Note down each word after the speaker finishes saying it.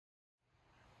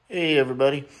Hey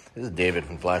everybody, this is David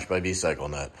from Flash by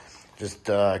BCycleNet. Just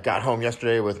got home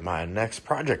yesterday with my next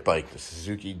project bike, the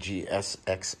Suzuki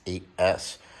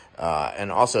Gsx8s.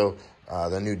 And also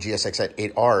the new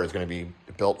Gsx8r is going to be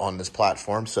built on this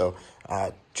platform. So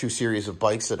two series of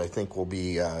bikes that I think will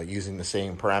be using the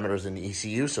same parameters in the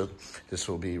ECU. So this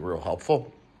will be real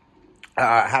helpful.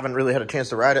 I haven't really had a chance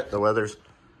to ride it. The weather's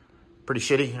pretty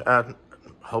shitty.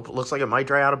 Hope it looks like it might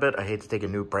dry out a bit. I hate to take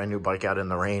a brand new bike out in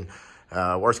the rain.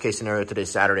 Worst case scenario,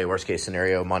 today's Saturday. Worst case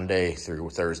scenario, Monday through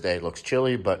Thursday. Looks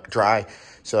chilly, but dry.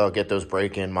 So I'll get those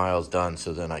break-in miles done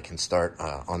so then I can start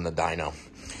on the dyno.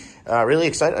 Really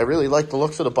excited. I really like the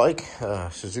looks of the bike.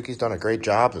 Suzuki's done a great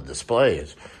job. The display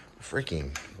is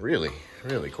freaking really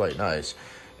quite nice.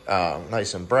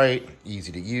 Nice and bright,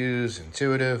 easy to use,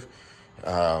 intuitive.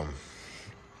 I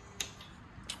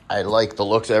like the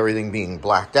looks of everything being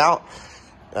blacked out.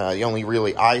 The only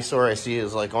really eyesore I see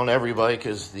is like on every bike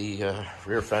is the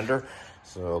rear fender.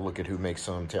 So look at who makes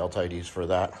some tail tighties for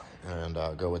that and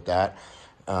go with that.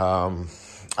 I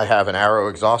have an Arrow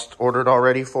exhaust ordered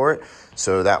already for it.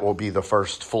 So that will be the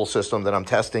first full system that I'm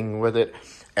testing with it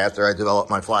after I develop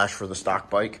my flash for the stock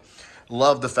bike.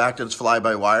 Love the fact that it's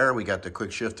fly-by-wire. We got the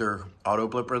quick shifter auto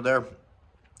blipper there.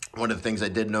 One of the things I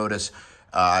did notice,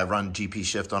 I run GP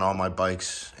shift on all my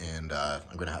bikes, and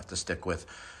I'm going to have to stick with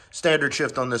standard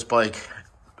shift on this bike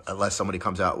unless somebody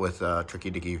comes out with a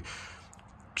tricky-dicky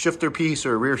shifter piece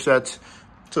or rear sets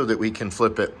so that we can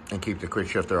flip it and keep the quick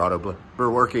shifter auto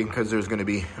blipper working, because there's going to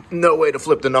be no way to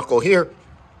flip the knuckle here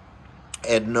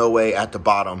and no way at the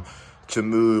bottom to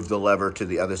move the lever to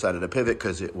the other side of the pivot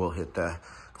because it will hit the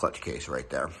clutch case right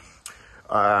there.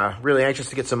 Really anxious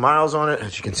to get some miles on it.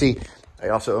 As you can see, I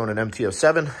also own an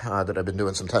MT-07 that I've been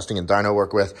doing some testing and dyno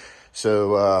work with.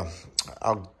 So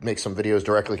I'll make some videos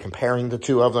directly comparing the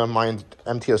two of them. Mine's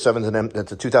MT-07's and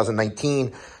it's a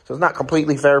 2019, so it's not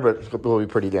completely fair, but it will be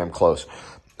pretty damn close.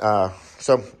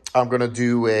 So I'm going to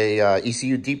do a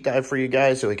ECU deep dive for you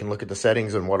guys so we can look at the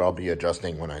settings and what I'll be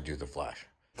adjusting when I do the flash.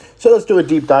 So let's do a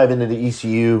deep dive into the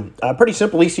ECU. Pretty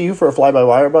simple ECU for a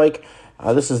fly-by-wire bike.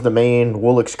 This is the main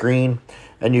Woolix screen,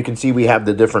 and you can see we have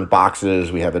the different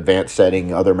boxes. We have advanced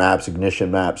setting, other maps,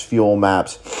 ignition maps, fuel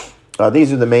maps.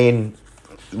 These are the main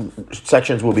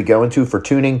sections we'll be going to for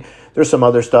tuning. There's some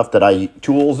other stuff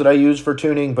tools that I use for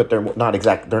tuning, but they're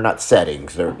not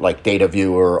settings. They're like data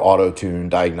viewer, auto tune,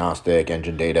 diagnostic,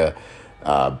 engine data,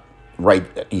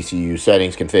 right ECU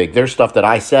settings, config. There's stuff that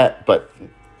I set, but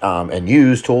and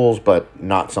use tools, but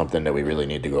not something that we really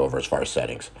need to go over as far as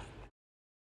settings.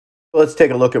 Let's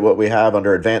take a look at what we have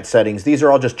under advanced settings. These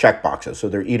are all just check boxes, so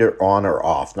they're either on or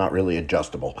off, not really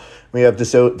adjustable. We have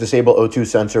disable O2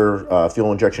 sensor,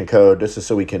 fuel injection code. This is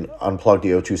so we can unplug the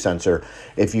O2 sensor.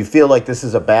 If you feel like this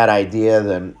is a bad idea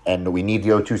and we need the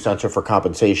O2 sensor for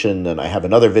compensation, then I have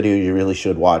another video you really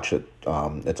should watch.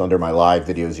 It's under my live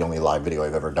video. It's the only live video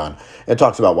I've ever done. It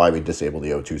talks about why we disable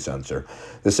the O2 sensor.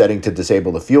 The setting to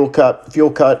disable the fuel cut,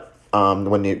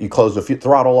 when you close the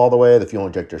throttle all the way, the fuel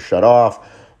injector shut off.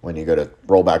 When you go to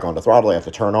roll back on the throttle, you have to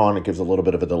turn on. It gives a little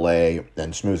bit of a delay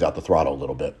and smooths out the throttle a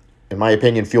little bit. In my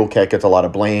opinion, fuel cut gets a lot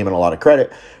of blame and a lot of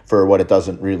credit for what it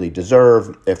doesn't really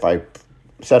deserve. If I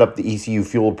set up the ECU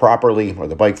fueled properly or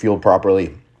the bike fueled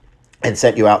properly and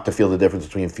sent you out to feel the difference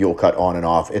between fuel cut on and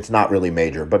off, it's not really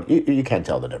major, but you can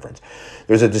tell the difference.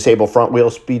 There's a disable front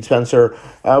wheel speed sensor.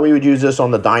 We would use this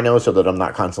on the dyno so that I'm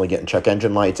not constantly getting check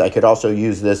engine lights. I could also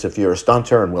use this if you're a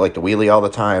stunter and we like to wheelie all the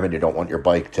time and you don't want your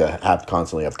bike to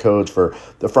constantly have codes for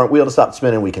the front wheel to stop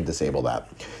spinning. We can disable that.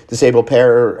 Disable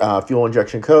pair fuel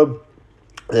injection code.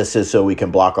 This is so we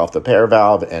can block off the pair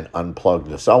valve and unplug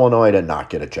the solenoid and not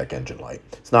get a check engine light.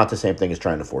 It's not the same thing as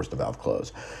trying to force the valve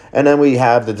close. And then we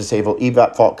have the disable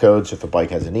evap fault codes. If a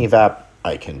bike has an evap,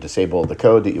 I can disable the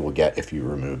code that you will get if you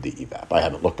remove the evap. I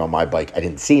haven't looked on my bike. I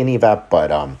didn't see an evap,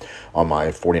 but on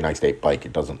my 49 state bike,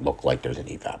 it doesn't look like there's an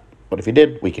evap. But if you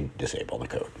did, we can disable the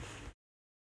code.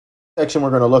 Section we're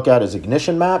going to look at is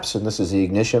ignition maps, and this is the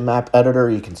ignition map editor.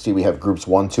 You can see we have groups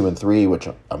 1, 2, and 3, which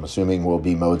I'm assuming will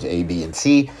be modes A, B, and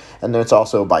C, and then it's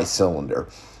also by cylinder.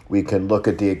 We can look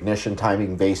at the ignition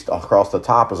timing based across the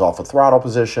top is off the throttle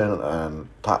position, and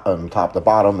top to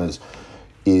bottom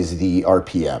is the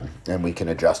RPM, and we can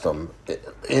adjust them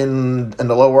in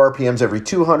the lower RPMs every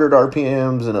 200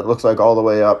 RPMs, and it looks like all the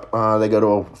way up they go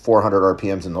to 400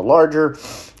 RPMs in the larger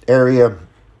area.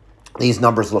 These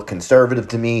numbers look conservative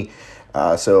to me,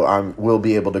 so I will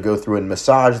be able to go through and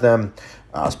massage them,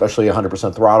 especially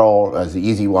 100% throttle. As the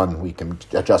easy one, we can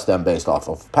adjust them based off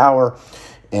of power.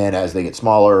 And as they get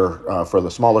smaller, for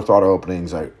the smaller throttle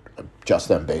openings, I adjust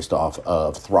them based off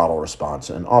of throttle response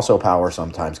and also power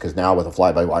sometimes, because now with a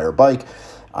fly-by-wire bike,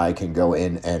 I can go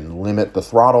in and limit the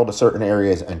throttle to certain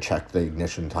areas and check the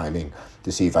ignition timing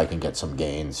to see if I can get some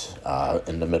gains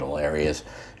in the middle areas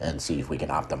and see if we can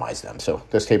optimize them. So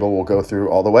this table will go through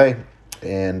all the way,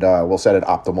 and we'll set it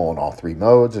optimal in all 3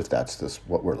 modes if that's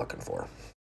what we're looking for.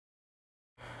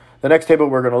 The next table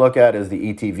we're going to look at is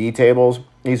the ETV tables.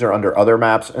 These are under other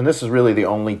maps, and this is really the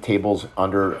only tables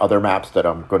under other maps that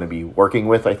I'm going to be working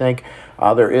with, I think.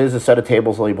 There is a set of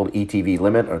tables labeled ETV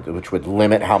limit, which would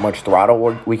limit how much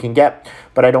throttle we can get,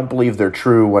 but I don't believe they're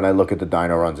true when I look at the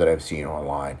dyno runs that I've seen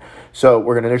online. So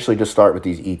we're going to initially just start with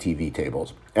these ETV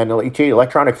tables. And the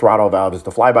electronic throttle valve is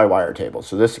the fly-by-wire table.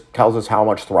 So this tells us how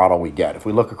much throttle we get. If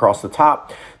we look across the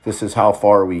top, this is how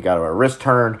far we got our wrist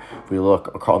turned. If we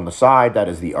look on the side, that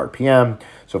is the RPM.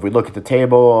 So if we look at the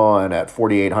table and at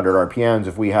 4,800 RPMs,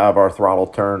 if we have our throttle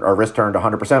turned, our wrist turned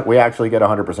 100%, we actually get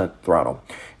 100% throttle.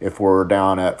 If we're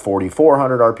down at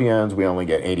 4,400 RPMs, we only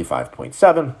get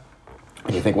 85.7.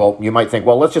 And you might think,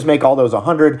 well, let's just make all those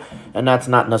 100, and that's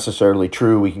not necessarily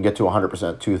true. We can get to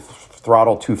 100%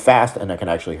 throttle too fast, and that can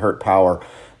actually hurt power.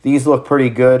 These look pretty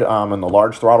good in the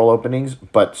large throttle openings,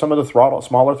 but some of the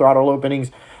smaller throttle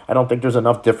openings, I don't think there's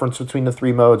enough difference between the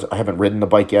 3 modes. I haven't ridden the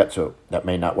bike yet, so that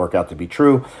may not work out to be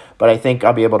true, but I think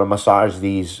I'll be able to massage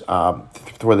these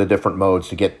for the different modes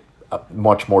to get a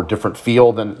much more different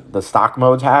feel than the stock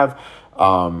modes have.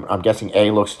 I'm guessing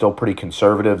A looks still pretty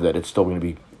conservative, that it's still going to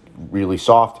be really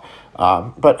soft.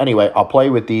 But anyway, I'll play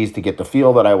with these to get the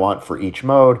feel that I want for each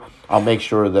mode. I'll make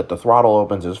sure that the throttle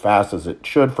opens as fast as it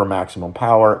should for maximum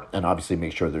power, and obviously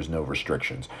make sure there's no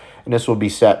restrictions. And this will be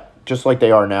set just like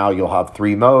they are now. You'll have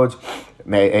 3 modes.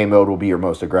 A mode will be your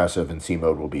most aggressive, and C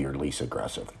mode will be your least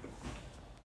aggressive.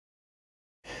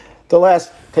 The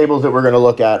last tables that we're going to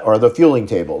look at are the fueling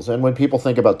tables. And when people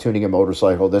think about tuning a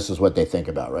motorcycle, this is what they think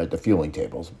about, right? The fueling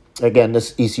tables. Again,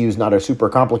 this ECU is not a super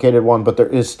complicated one, but there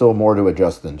is still more to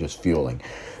adjust than just fueling.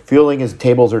 Fueling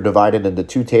tables are divided into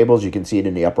 2 tables. You can see it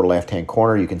in the upper left-hand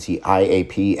corner. You can see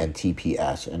IAP and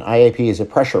TPS. And IAP is a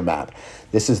pressure map.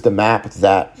 This is the map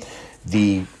that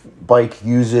the bike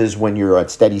uses when you're at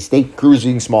steady state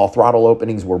cruising. Small throttle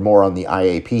openings, we're more on the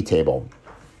IAP table.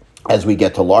 As we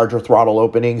get to larger throttle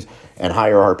openings and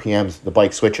higher RPMs, the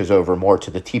bike switches over more to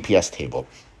the TPS table.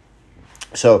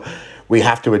 So we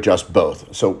have to adjust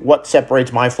both. So what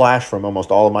separates my flash from almost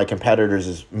all of my competitors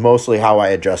is mostly how I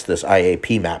adjust this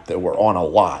IAP map that we're on a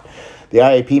lot. The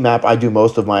IAP map, I do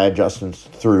most of my adjustments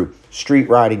through street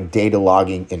riding, data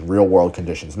logging in real-world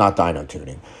conditions, not dyno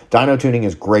tuning. Dyno tuning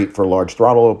is great for large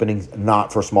throttle openings,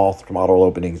 not for small throttle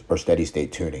openings or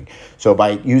steady-state tuning. So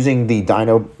by using the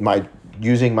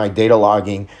using my data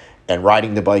logging and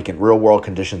riding the bike in real-world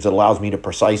conditions, it allows me to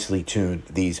precisely tune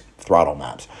these throttle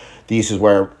maps. This is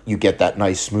where you get that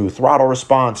nice smooth throttle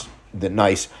response, the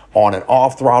nice on and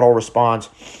off throttle response,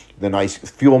 the nice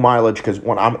fuel mileage, because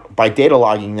by data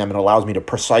logging them, it allows me to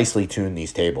precisely tune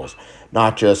these tables,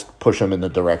 not just push them in the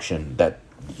direction that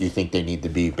you think they need to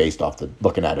be based off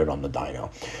looking at it on the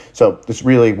dyno. So it's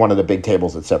really one of the big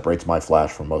tables that separates my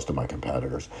flash from most of my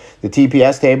competitors. The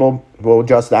TPS table, we'll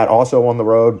adjust that also on the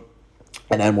road,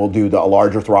 and then we'll do the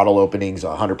larger throttle openings,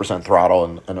 100%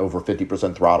 throttle and over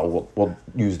 50% throttle. We'll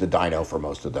use the dyno for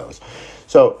most of those.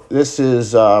 So this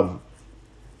is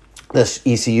this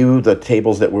ECU, the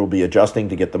tables that we'll be adjusting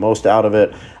to get the most out of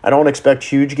it. I don't expect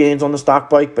huge gains on the stock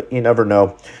bike, but you never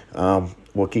know.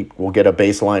 We'll get a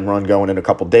baseline run going in a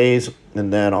couple days,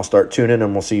 and then I'll start tuning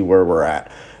and we'll see where we're at.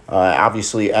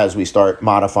 Obviously, as we start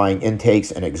modifying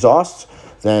intakes and exhausts,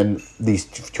 then these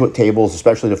tables,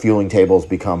 especially the fueling tables,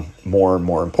 become more and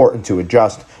more important to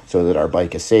adjust so that our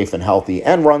bike is safe and healthy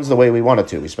and runs the way we want it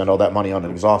to. We spend all that money on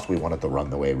an exhaust, we want it to run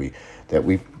the way we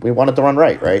want it to run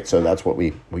right? So that's what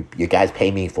you guys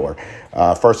pay me for.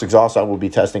 First exhaust I will be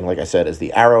testing, like I said, is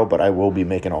the Arrow, but I will be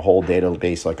making a whole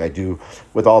database like I do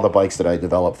with all the bikes that I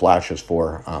develop flashes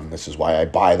for. This is why I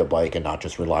buy the bike and not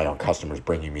just rely on customers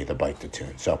bringing me the bike to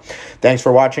tune. So thanks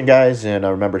for watching, guys, and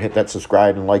remember to hit that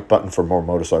subscribe and like button for more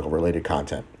motorcycle related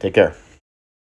content. Take care.